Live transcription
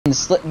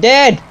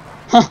Dead!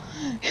 Huh.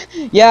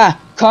 Yeah,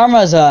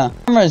 karma's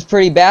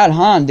pretty bad,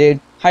 huh, dude?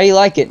 How do you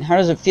like it? How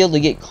does it feel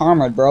to get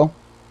karma, bro?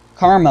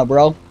 Karma,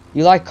 bro.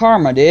 You like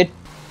karma, dude?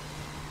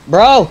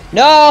 Bro,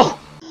 no!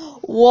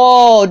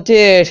 Whoa,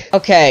 dude.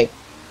 Okay,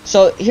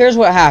 so here's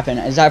what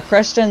happened. Is I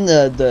pressed in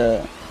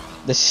the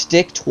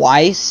stick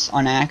twice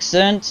on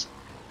accident.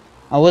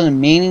 I wasn't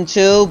meaning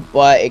to,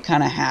 but it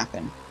kind of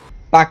happened.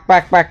 Back.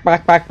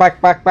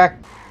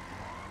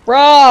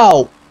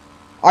 Bro!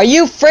 Are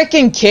you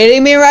freaking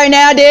kidding me right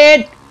now,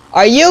 dude?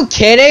 Are you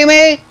kidding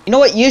me? You know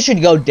what? You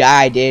should go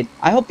die, dude.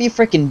 I hope you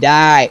freaking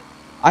die.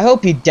 I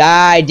hope you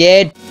die,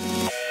 dude.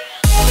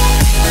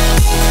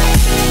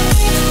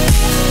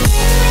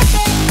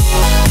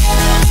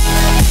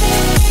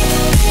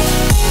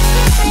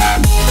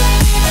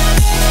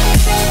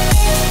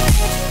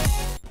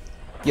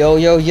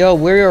 Yo,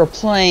 we are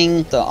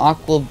playing the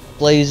Aqua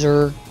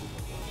Blazer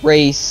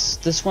race.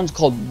 This one's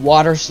called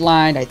Water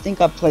Slide. I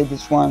think I played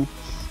this one,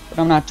 but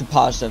I'm not too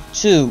positive.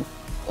 2,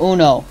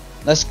 1,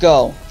 let's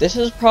go. This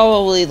is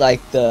probably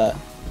like the...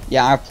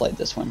 Yeah, I played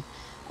this one.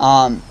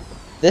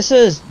 This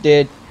is...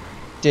 Dude,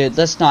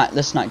 let's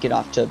not get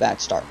off to a bad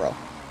start,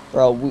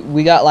 bro.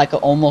 We got like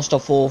almost a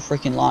full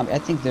freaking lobby. I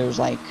think there's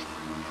like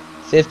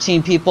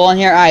 15 people in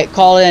here. Alright,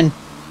 call in.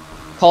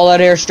 Call that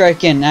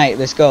airstrike in. Alright,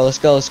 let's go.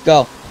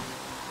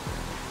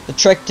 The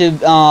trick to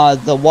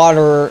the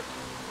water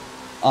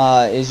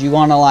is you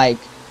want to like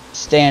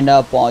stand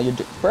up while you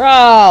do.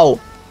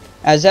 Bro!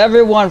 As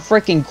everyone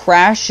freaking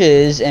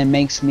crashes and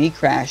makes me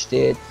crash,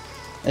 dude.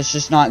 It's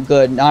just not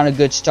good. Not a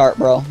good start,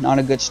 bro. Not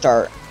a good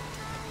start.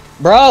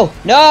 Bro!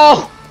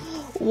 No!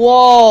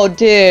 Whoa,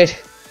 dude.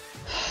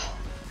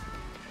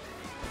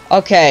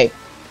 Okay.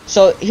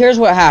 So here's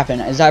what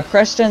happened. Is I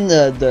pressed in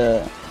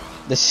the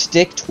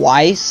stick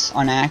twice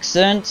on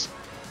accident.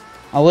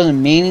 I wasn't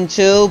meaning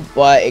to,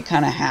 but it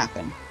kind of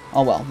happened.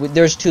 Oh well.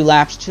 There's 2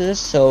 laps to this,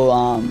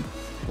 so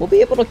we'll be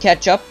able to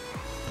catch up.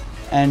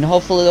 And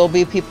hopefully there'll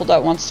be people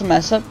that wants to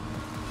mess up.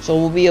 So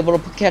we'll be able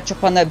to catch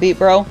up on that beat,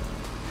 bro.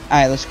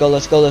 Alright, let's go.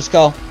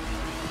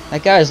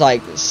 That guy's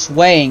like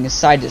swaying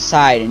side to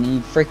side and he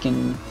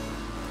freaking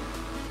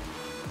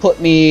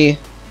put me in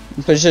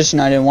a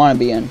position I didn't want to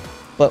be in.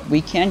 But we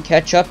can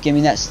catch up. Give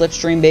me that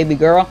slipstream, baby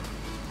girl.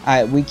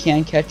 Alright, we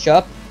can catch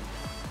up.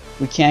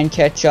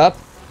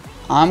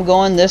 I'm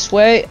going this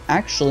way.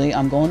 Actually,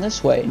 I'm going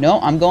this way. No,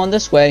 I'm going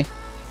this way.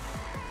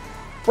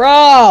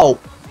 Bro!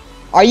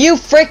 Are you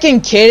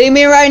freaking kidding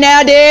me right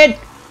now, dude?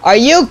 Are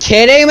you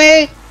kidding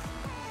me?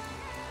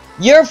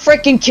 You're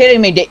freaking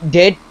kidding me,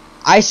 dude.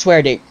 I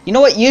swear, dude. You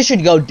know what? You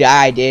should go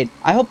die, dude.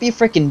 I hope you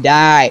freaking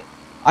die.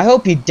 I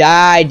hope you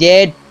die,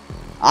 dude.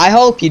 I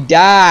hope you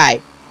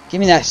die. Give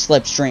me that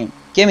slipstream.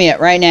 Give me it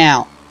right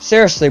now.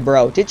 Seriously,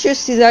 bro. Did you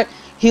see that?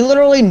 He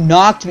literally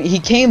knocked me. He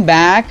came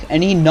back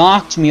and he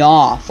knocked me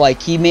off. Like,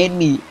 he made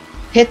me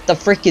hit the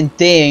freaking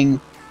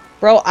thing.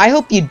 Bro, I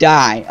hope you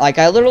die. Like,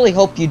 I literally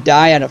hope you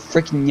die at a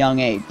freaking young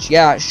age.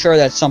 Yeah, sure,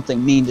 that's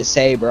something mean to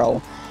say,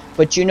 bro.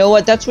 But you know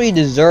what? That's what you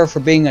deserve for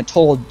being a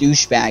total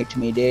douchebag to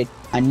me, dude.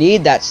 I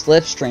need that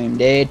slipstream,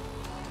 dude.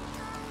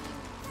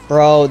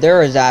 Bro,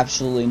 there is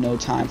absolutely no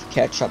time for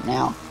catch up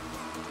now.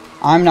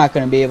 I'm not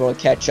going to be able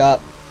to catch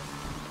up.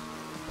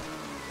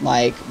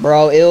 Like,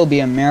 bro, it'll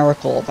be a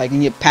miracle if I can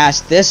get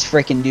past this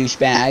freaking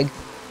douchebag.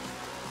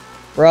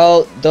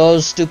 Bro,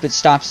 those stupid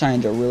stop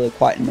signs are really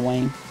quite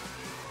annoying.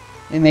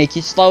 They make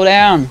you slow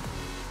down.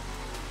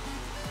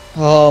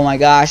 Oh my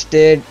gosh,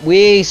 dude.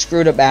 We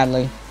screwed up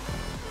badly.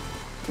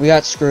 We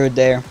got screwed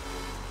there.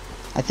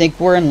 I think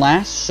we're in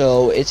last,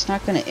 so it's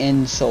not going to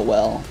end so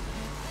well.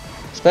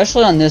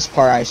 Especially on this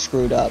part, I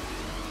screwed up.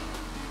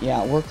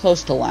 Yeah, we're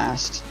close to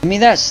last. Give me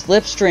that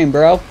slipstream,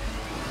 bro.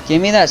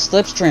 Give me that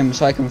slipstream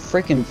so I can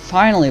freaking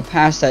finally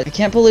pass that. I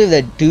can't believe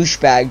that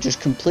douchebag just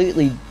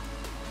completely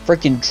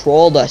freaking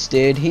trolled us,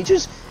 dude.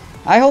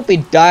 I hope he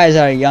dies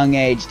at a young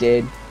age,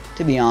 dude.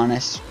 To be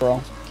honest,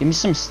 bro. Give me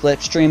some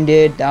slipstream,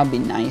 dude. That would be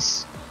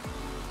nice.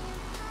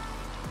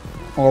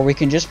 Or we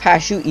can just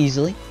pass you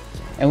easily.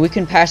 And we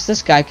can pass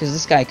this guy because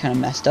this guy kind of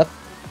messed up.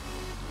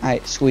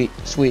 Alright, sweet.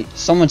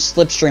 Someone's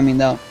slipstreaming,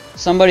 though.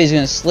 Somebody's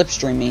going to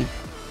slipstream me.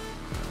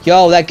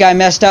 Yo, that guy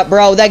messed up,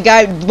 bro. That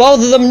guy,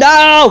 both of them,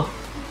 no!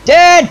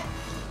 Dude!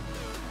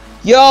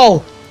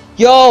 Yo,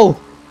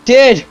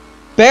 dude.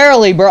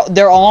 Barely, bro.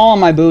 They're all on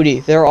my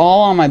booty.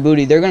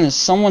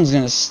 Someone's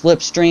gonna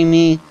slipstream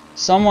me.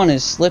 Someone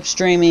is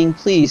slipstreaming.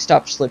 Please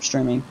stop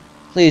slipstreaming.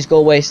 Please go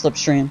away,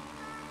 slipstream.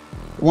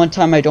 One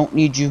time I don't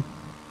need you.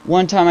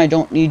 One time I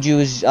don't need you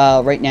is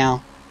right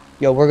now.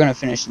 Yo, we're gonna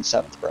finish in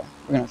 7th, bro.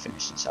 We're gonna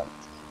finish in 7th.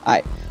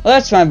 Alright. Well,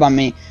 that's fine by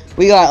me.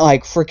 We got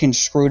like freaking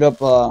screwed up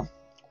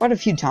quite a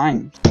few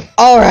times.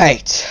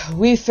 Alright,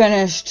 we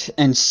finished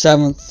in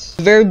 7th. At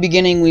the very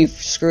beginning we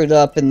screwed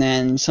up and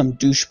then some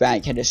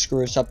douchebag had to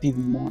screw us up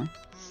even more.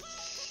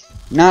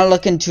 Not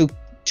looking too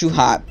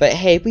hot, but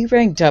hey, we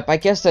ranked up. I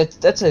guess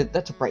that's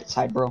a bright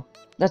side, bro.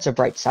 That's a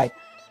bright side.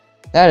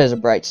 That is a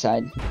bright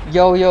side.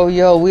 Yo, yo,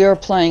 yo, we are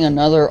playing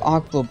another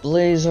Aqua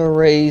Blazer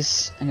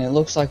race, and it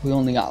looks like we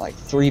only got like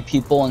 3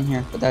 people in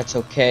here, but that's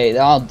okay.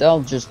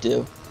 They'll just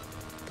do.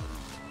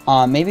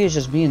 Maybe it's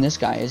just me and this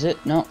guy, is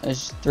it? No,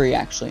 it's 3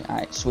 actually.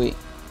 Alright, sweet.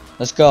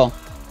 Let's go.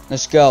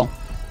 Let's go.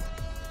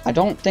 I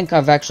don't think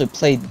I've actually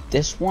played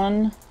this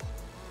one,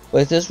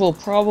 but this will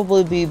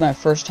probably be my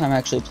first time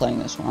actually playing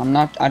this one.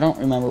 I don't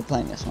remember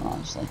playing this one,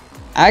 honestly.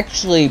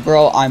 Actually,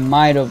 bro, I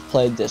might have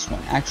played this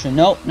one. Actually,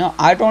 no,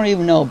 I don't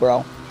even know,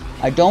 bro.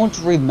 I don't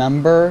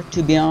remember,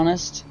 to be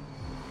honest.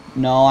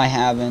 No, I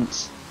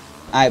haven't.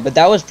 Alright, but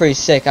that was pretty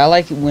sick. I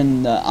like it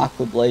when the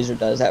Aqua Blazer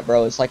does that,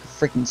 bro. It's like a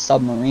freaking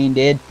submarine,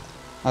 dude.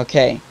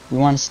 Okay, we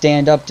want to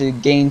stand up to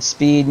gain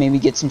speed, maybe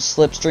get some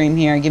slipstream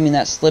here. Give me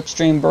that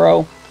slipstream,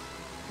 bro.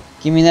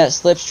 Give me that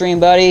slipstream,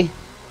 buddy.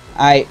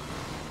 Alright.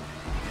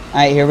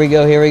 Alright, here we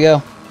go, here we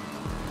go.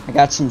 I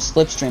got some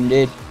slipstream,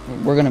 dude.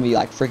 We're gonna be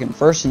like freaking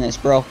first in this,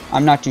 bro.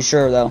 I'm not too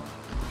sure, though.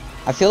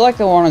 I feel like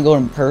I want to go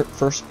in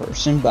first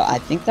person, but I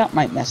think that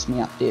might mess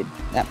me up, dude.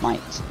 That might.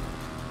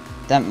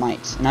 That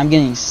might. And I'm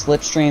getting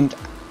slipstreamed.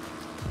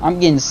 I'm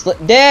getting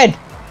dead!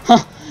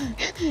 Huh.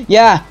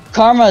 Yeah,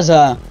 karma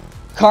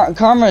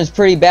is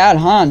pretty bad,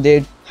 huh,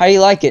 dude? How do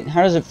you like it?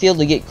 How does it feel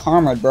to get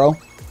karma, bro?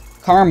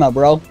 Karma,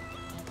 bro.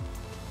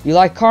 You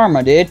like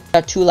karma, dude?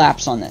 Got 2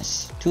 laps on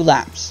this. 2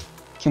 laps.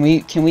 Can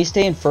we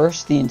stay in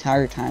first the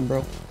entire time,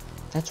 bro?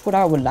 That's what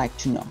I would like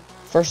to know.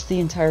 First the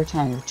entire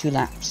time for 2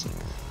 laps.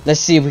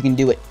 Let's see if we can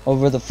do it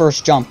over the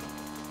first jump.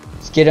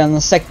 Let's get on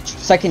the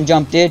second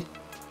jump, dude.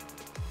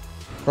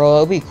 Bro, it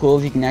would be cool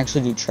if you can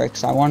actually do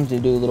tricks. I wanted to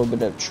do a little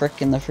bit of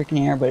trick in the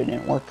freaking air, but it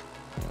didn't work.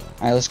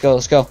 Alright, let's go,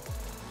 let's go.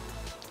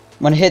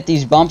 I'm gonna hit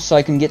these bumps so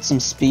I can get some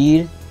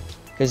speed,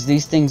 because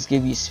these things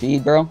give you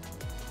speed, bro.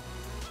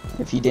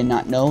 If you did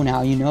not know,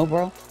 now you know,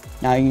 bro.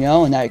 Now you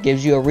know, and that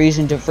gives you a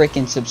reason to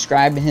freaking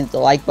subscribe and hit the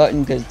like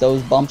button, because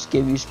those bumps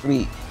give you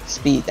speed.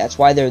 That's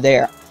why they're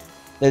there.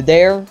 They're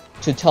there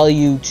to tell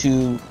you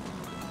to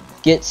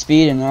get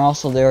speed, and they're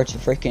also there to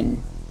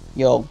freaking,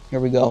 yo, here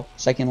we go,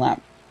 second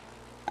lap.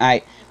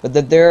 Alright, but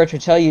they're there to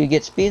tell you to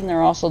get speed, and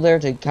they're also there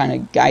to kind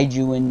of guide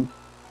you in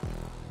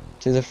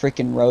to the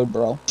freaking road,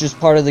 bro. It's just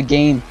part of the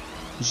game.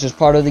 It's just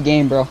part of the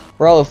game, bro.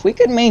 Bro, if we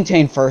could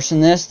maintain first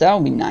in this, that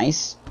would be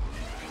nice.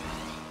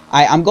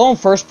 I'm going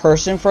first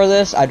person for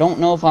this. I don't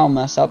know if I'll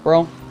mess up,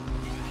 bro.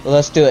 But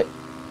let's do it.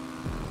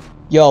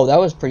 Yo, that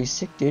was pretty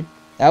sick, dude.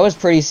 That was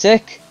pretty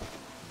sick.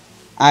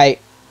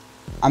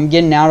 I'm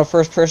getting out of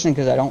first person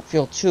because I don't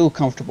feel too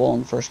comfortable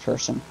in first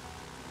person.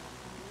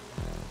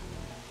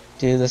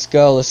 Dude, let's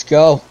go, let's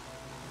go.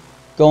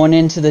 Going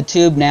into the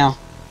tube now.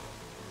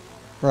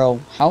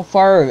 Bro, how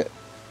far?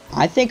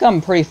 I think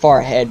I'm pretty far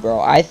ahead, bro.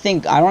 I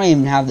think I don't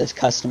even have this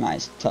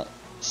customized.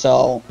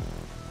 So,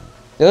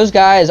 those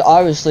guys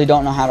obviously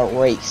don't know how to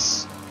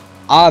race.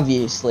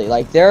 Obviously,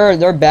 like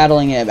they're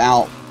battling it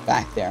out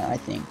back there. I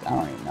think I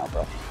don't even know,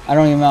 bro. I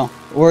don't even know.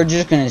 We're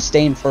just gonna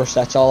stay in first.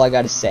 That's all I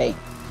gotta say.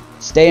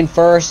 Stay in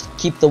first.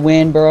 Keep the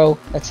win, bro.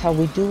 That's how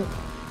we do it.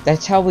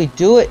 That's how we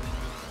do it.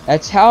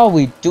 That's how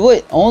we do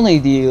it. Only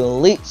the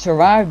elite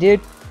survive,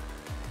 dude.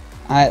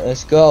 Alright,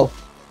 let's go.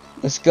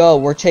 Let's go.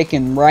 We're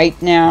taking right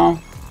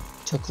now.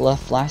 Took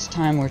left last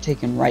time. We're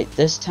taking right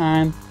this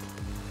time.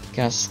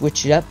 Gotta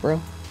switch it up,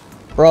 bro.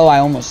 Bro, I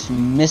almost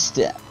missed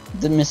it.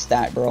 Missed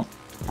that, bro.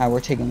 Alright,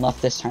 we're taking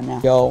left this time now.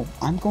 Yo,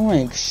 I'm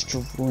going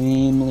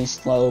extremely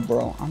slow,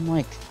 bro.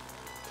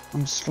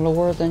 I'm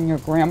slower than your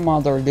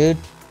grandmother, dude.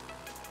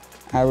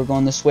 Alright, we're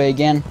going this way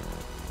again.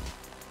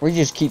 We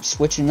just keep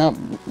switching up.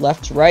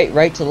 Left to right,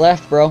 right to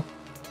left, bro.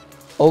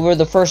 Over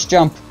the first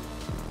jump.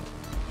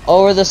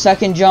 Over the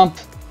second jump.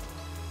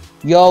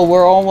 Yo,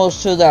 we're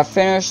almost to that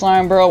finish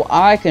line, bro.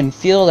 I can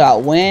feel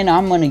that win.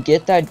 I'm gonna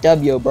get that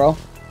W, bro.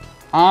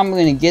 I'm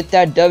gonna get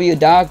that W,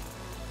 dog.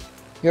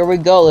 Here we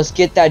go. Let's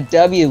get that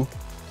W.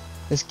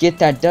 Let's get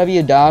that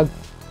W, dog.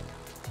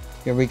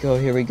 Here we go.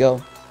 Here we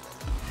go.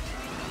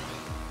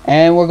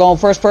 And we're going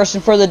first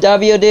person for the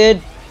W,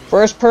 dude.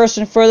 First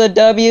person for the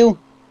W.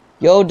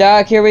 Yo,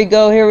 dog. Here we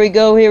go. Here we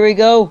go. Here we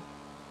go.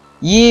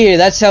 Yeah,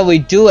 that's how we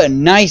do it.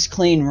 Nice,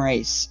 clean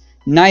race.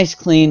 Nice,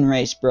 clean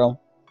race, bro.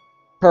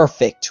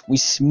 Perfect. We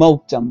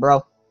smoked them,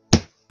 bro.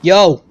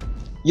 Yo.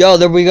 Yo,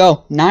 there we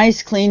go.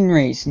 Nice, clean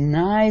race.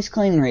 Nice,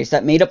 clean race.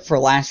 That made up for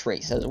last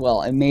race as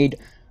well. It made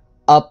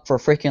up for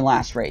freaking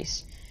last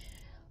race.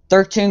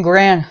 13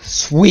 grand.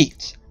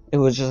 Sweet. It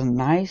was just a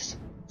nice,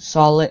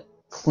 solid,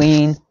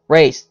 clean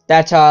race.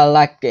 That's how I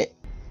liked it.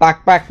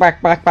 Back.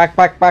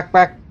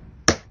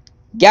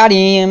 Got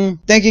him.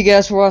 Thank you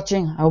guys for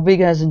watching. I hope you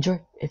guys enjoyed.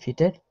 If you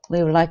did,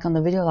 leave a like on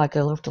the video like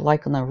I left a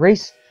like on the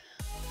race.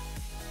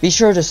 Be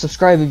sure to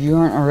subscribe if you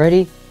aren't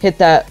already. Hit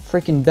that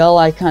freaking bell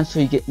icon so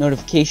you get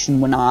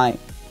notification when I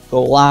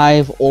go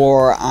live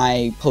or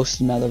I post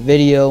another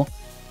video.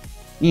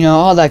 You know,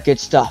 all that good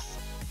stuff.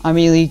 I'm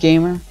Elite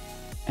Gamer,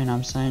 and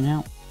I'm signing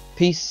out.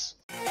 Peace.